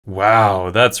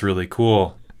Wow, that's really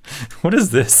cool. What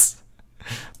is this?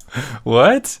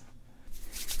 What?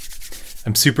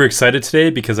 I'm super excited today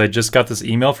because I just got this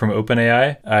email from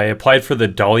OpenAI. I applied for the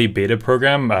DALL-E beta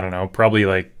program, I don't know, probably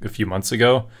like a few months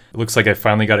ago. It looks like I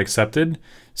finally got accepted.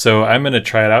 So I'm gonna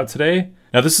try it out today.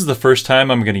 Now this is the first time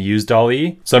I'm gonna use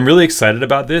DALL-E. So I'm really excited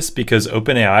about this because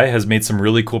OpenAI has made some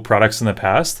really cool products in the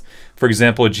past. For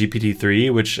example,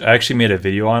 GPT-3, which I actually made a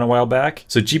video on a while back.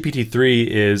 So GPT-3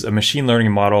 is a machine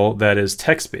learning model that is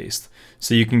text-based.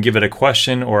 So you can give it a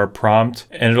question or a prompt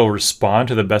and it'll respond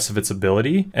to the best of its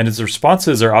ability. And its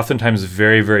responses are oftentimes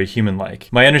very, very human-like.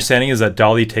 My understanding is that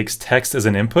DALL-E takes text as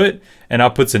an input and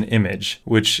outputs an image,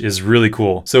 which is really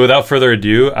cool. So without further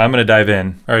ado, I'm gonna dive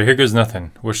in. All right, here goes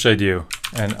nothing. What should I do?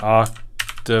 An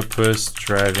octopus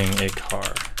driving a car.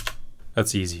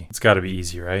 That's easy. It's gotta be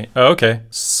easy, right? Oh, okay.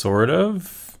 Sort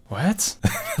of? What?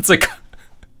 That's like,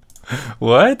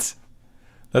 what?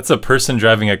 That's a person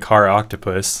driving a car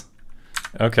octopus.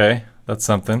 Okay, that's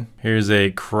something. Here's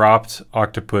a cropped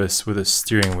octopus with a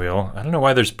steering wheel. I don't know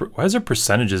why is there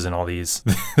percentages in all these?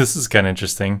 This is kind of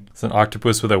interesting. It's an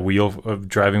octopus with a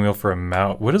driving wheel for a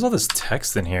mount. What is all this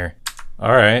text in here?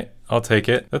 All right, I'll take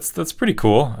it. That's pretty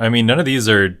cool. I mean, none of these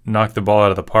are knock the ball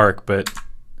out of the park, but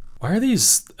why are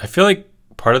these? I feel like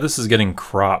part of this is getting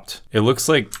cropped. It looks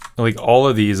like all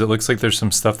of these, it looks like there's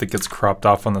some stuff that gets cropped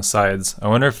off on the sides. I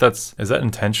wonder if is that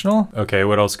intentional? Okay,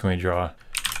 what else can we draw?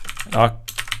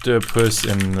 Octopus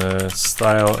in the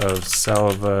style of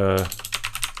Salva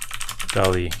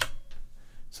DALL-E.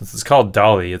 Since it's called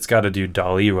DALL-E, it's got to do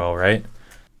DALL-E well, right?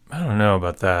 I don't know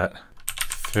about that.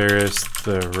 Ferris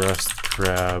the rust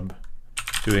crab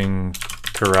doing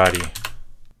karate.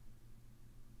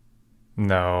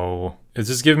 No. It's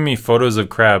just giving me photos of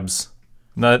crabs.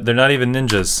 They're not even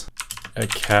ninjas. A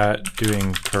cat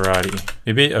doing karate.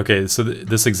 Maybe, okay, so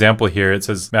this example here, it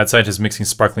says mad scientist mixing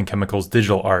sparkling chemicals,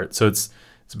 digital art. So it's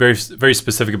very, very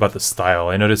specific about the style.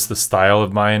 I noticed the style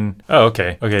of mine. Oh,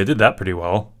 okay. Okay, I did that pretty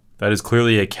well. That is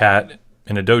clearly a cat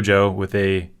in a dojo with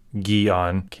a gi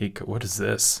on. Okay, what is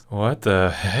this? What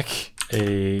the heck?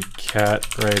 A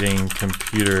cat writing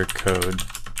computer code,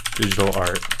 digital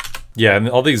art. Yeah, and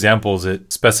all the examples,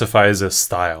 it specifies a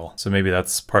style. So maybe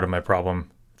that's part of my problem.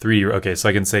 3D, okay, so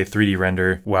I can say 3D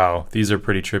render. Wow, these are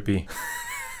pretty trippy.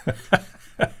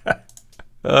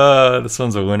 This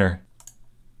one's a winner.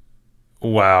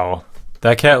 Wow.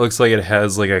 That cat looks like it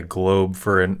has like a globe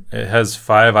it has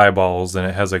 5 eyeballs and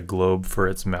it has a globe for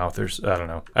its mouth. I don't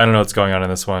know. I don't know what's going on in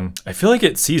this one. I feel like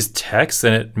it sees text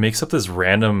and it makes up this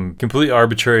random, completely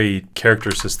arbitrary character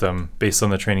system based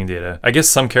on the training data. I guess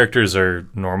some characters are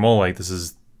normal, like this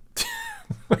is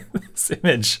this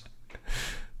image.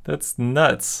 That's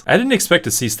nuts. I didn't expect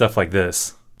to see stuff like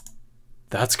this.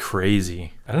 That's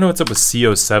crazy. I don't know what's up with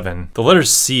C07. The letter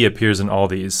C appears in all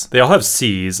these. They all have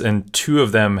C's and 2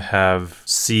 of them have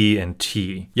C and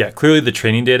T. Yeah, clearly the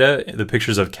training data, the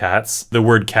pictures of cats, the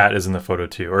word cat is in the photo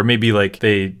too. Or maybe like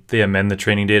they amend the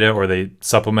training data or they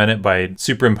supplement it by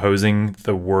superimposing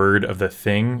the word of the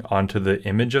thing onto the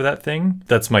image of that thing.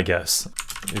 That's my guess.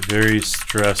 A very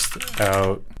stressed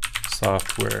out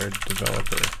software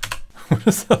developer. What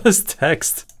is all this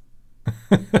text?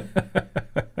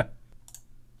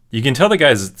 You can tell the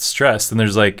guy's stressed and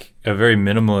there's like a very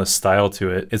minimalist style to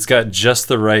it. It's got just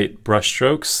the right brush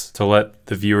strokes to let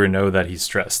the viewer know that he's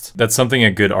stressed. That's something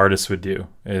a good artist would do,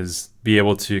 is be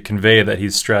able to convey that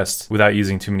he's stressed without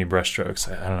using too many brush strokes.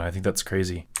 I don't know, I think that's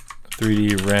crazy.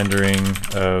 3D rendering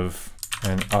of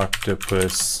an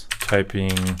octopus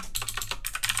typing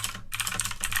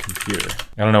computer.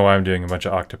 I don't know why I'm doing a bunch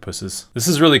of octopuses. This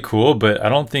is really cool, but I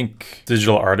don't think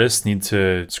digital artists need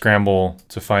to scramble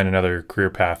to find another career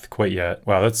path quite yet.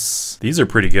 Wow, these are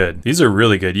pretty good. These are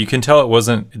really good. You can tell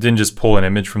it didn't just pull an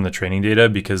image from the training data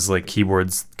because like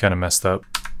keyboard's kind of messed up.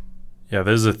 Yeah,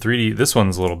 there's a 3D, this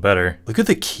one's a little better. Look at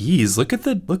the keys, look at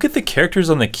the characters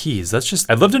on the keys. That's just,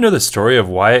 I'd love to know the story of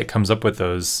why it comes up with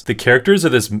those. The characters are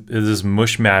this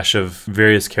mush mash of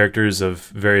various characters of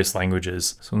various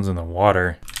languages. This one's in the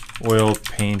water. Oil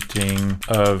painting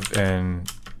of an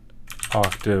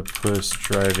octopus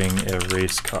driving a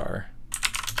race car.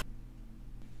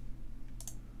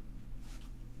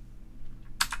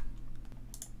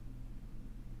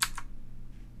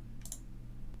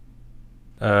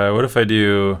 What if I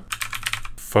do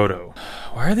photo?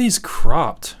 Why are these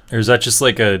cropped? Or is that just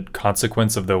like a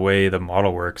consequence of the way the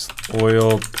model works?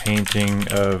 Oil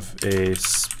painting of a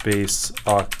space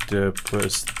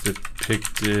octopus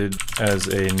depicted as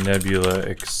a nebula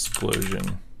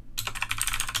explosion.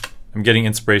 I'm getting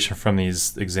inspiration from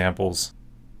these examples.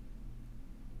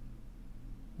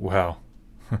 Wow.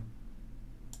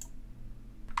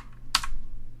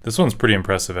 This one's pretty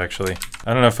impressive, actually.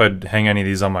 I don't know if I'd hang any of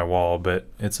these on my wall, but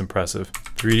it's impressive.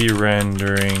 3D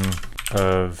rendering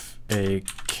of a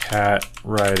cat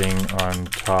riding on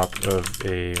top of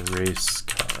a race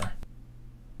car.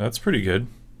 That's pretty good.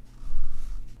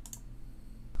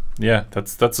 Yeah,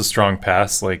 that's a strong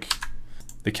pass. Like,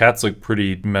 the cats look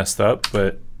pretty messed up,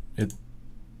 but it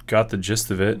got the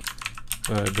gist of it.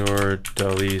 Salvador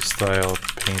DALL-E style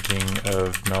painting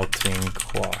of melting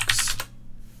clocks.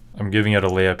 I'm giving it a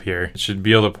layup here. It should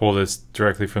be able to pull this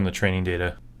directly from the training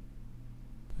data.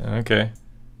 Okay.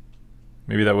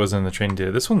 Maybe that wasn't in the training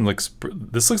data. This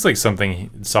looks like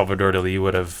something Salvador DALL-E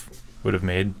would have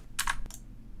made.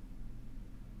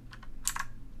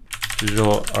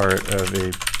 Digital art of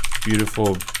a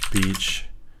beautiful beach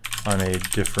on a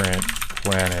different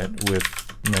planet with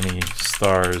many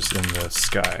stars in the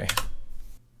sky.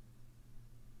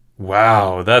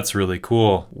 Wow, that's really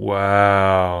cool.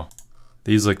 Wow.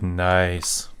 These look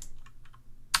nice.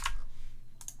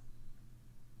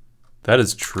 That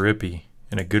is trippy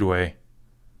in a good way.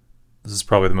 This is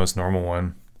probably the most normal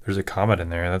one. There's a comet in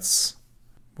there. That's...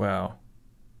 wow.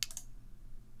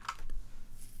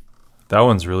 That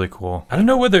one's really cool. I don't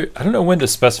know when to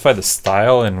specify the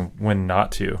style and when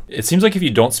not to. It seems like if you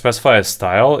don't specify a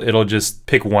style, it'll just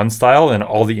pick one style and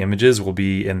all the images will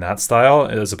be in that style,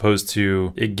 as opposed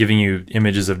to it giving you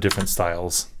images of different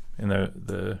styles in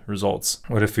the results.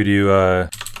 What if we do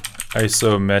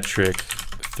isometric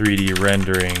 3D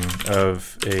rendering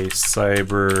of a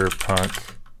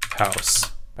cyberpunk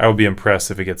house? I would be impressed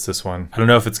if it gets this one. I don't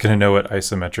know if it's gonna know what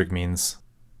isometric means.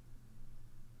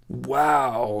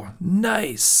 Wow,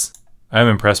 nice. I'm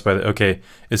impressed by that. Okay,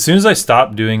 as soon as I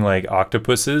stopped doing like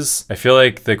octopuses, I feel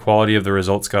like the quality of the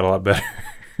results got a lot better.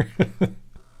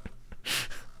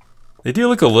 They do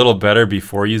look a little better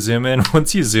before you zoom in.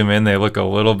 Once you zoom in, they look a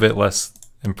little bit less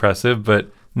impressive, but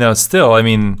no, still, I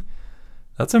mean,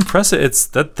 that's impressive. It's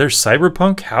that they're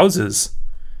cyberpunk houses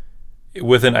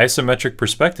with an isometric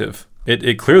perspective.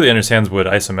 It clearly understands what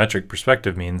isometric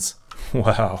perspective means.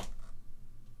 Wow.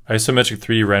 Isometric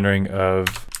 3D rendering of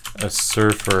a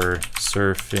surfer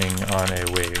surfing on a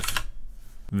wave.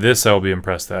 This I'll be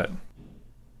impressed at.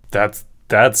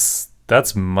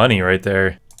 That's money right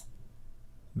there.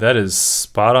 That is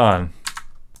spot on.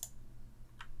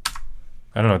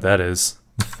 I don't know what that is,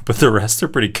 but the rest are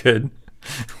pretty good.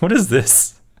 What is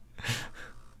this?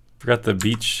 Forgot the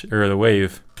beach or the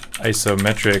wave.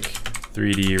 Isometric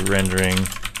 3D rendering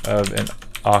of an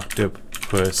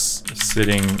octopus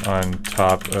sitting on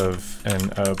top of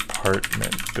an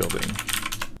apartment building.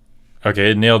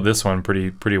 Okay, it nailed this one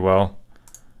pretty well.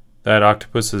 That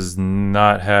octopus does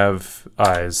not have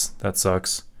eyes. That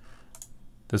sucks.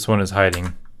 This one is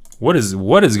hiding. What is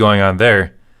going on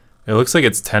there? It looks like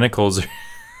its tentacles are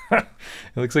it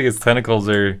looks like its tentacles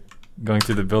are going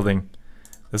through the building.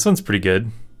 This one's pretty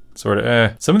good. Sort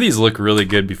of. Some of these look really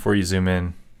good before you zoom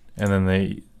in. And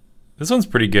then this one's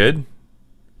pretty good.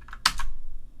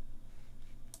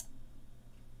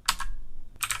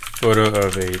 Photo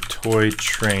of a toy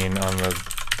train on the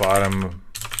bottom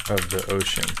of the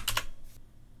ocean.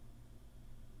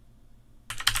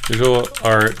 Digital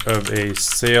art of a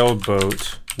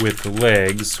sailboat with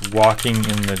legs walking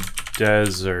in the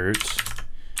desert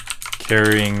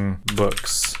carrying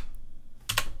books.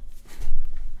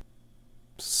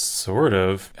 Sort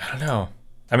of. I don't know.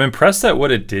 I'm impressed at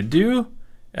what it did do.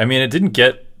 I mean, it didn't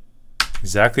get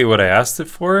exactly what I asked it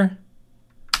for,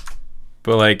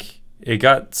 but like it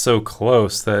got so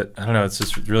close that, I don't know, it's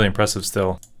just really impressive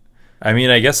still. I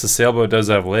mean, I guess the sailboat does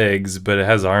have legs, but it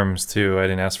has arms too. I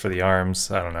didn't ask for the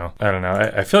arms. I don't know.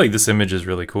 I feel like this image is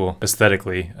really cool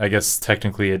aesthetically. I guess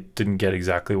technically it didn't get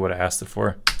exactly what I asked it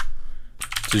for.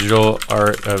 Digital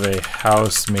art of a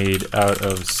house made out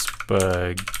of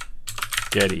spaghetti.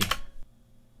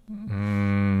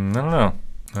 I don't know.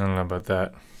 I don't know about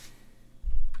that.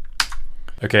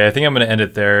 Okay, I think I'm going to end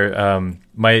it there.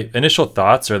 My initial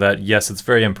thoughts are that, yes, it's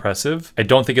very impressive. I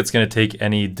don't think it's going to take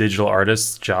any digital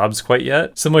artists' jobs quite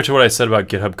yet. Similar to what I said about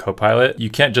GitHub Copilot,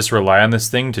 you can't just rely on this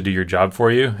thing to do your job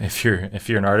for you if you're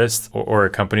an artist or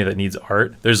a company that needs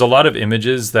art. There's a lot of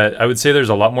images that I would say there's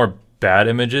a lot more bad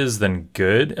images than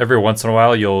good. Every once in a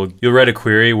while, you'll write a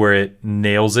query where it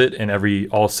nails it in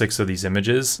all 6 of these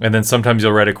images. And then sometimes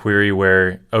you'll write a query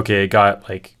where, okay, it got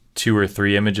like 2 or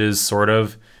 3 images, sort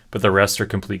of, but the rest are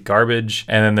complete garbage.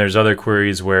 And then there's other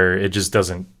queries where it just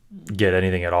doesn't get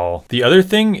anything at all. The other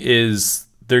thing is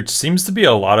there seems to be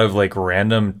a lot of like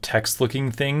random text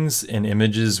looking things in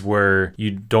images where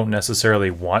you don't necessarily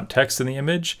want text in the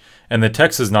image. And the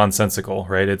text is nonsensical,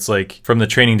 right? It's like from the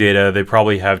training data, they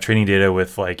probably have training data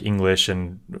with like English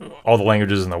and all the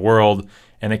languages in the world.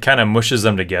 and it kind of mushes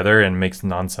them together and makes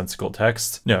nonsensical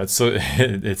text. No,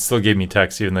 it still gave me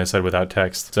text even though I said without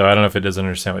text. So I don't know if it doesn't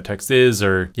understand what text is,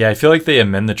 or yeah, I feel like they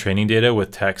amend the training data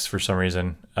with text for some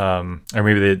reason. Or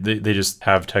maybe they just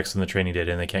have text in the training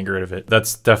data and they can't get rid of it.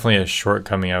 That's definitely a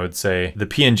shortcoming, I would say. The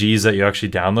PNGs that you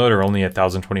actually download are only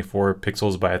 1024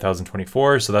 pixels by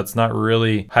 1024, so that's not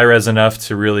really high res enough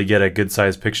to really get a good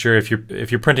size picture. If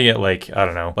you're printing it like, I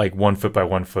don't know, like 1 foot by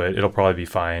 1 foot, it'll probably be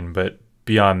fine. But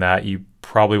beyond that, you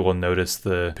probably will notice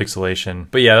the pixelation.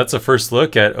 But yeah, that's a first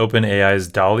look at OpenAI's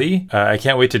DALL-E. I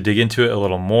can't wait to dig into it a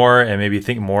little more and maybe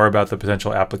think more about the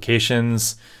potential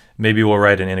applications. Maybe we'll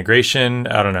write an integration.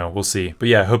 I don't know. We'll see. But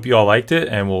yeah, I hope you all liked it,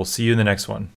 and we'll see you in the next one.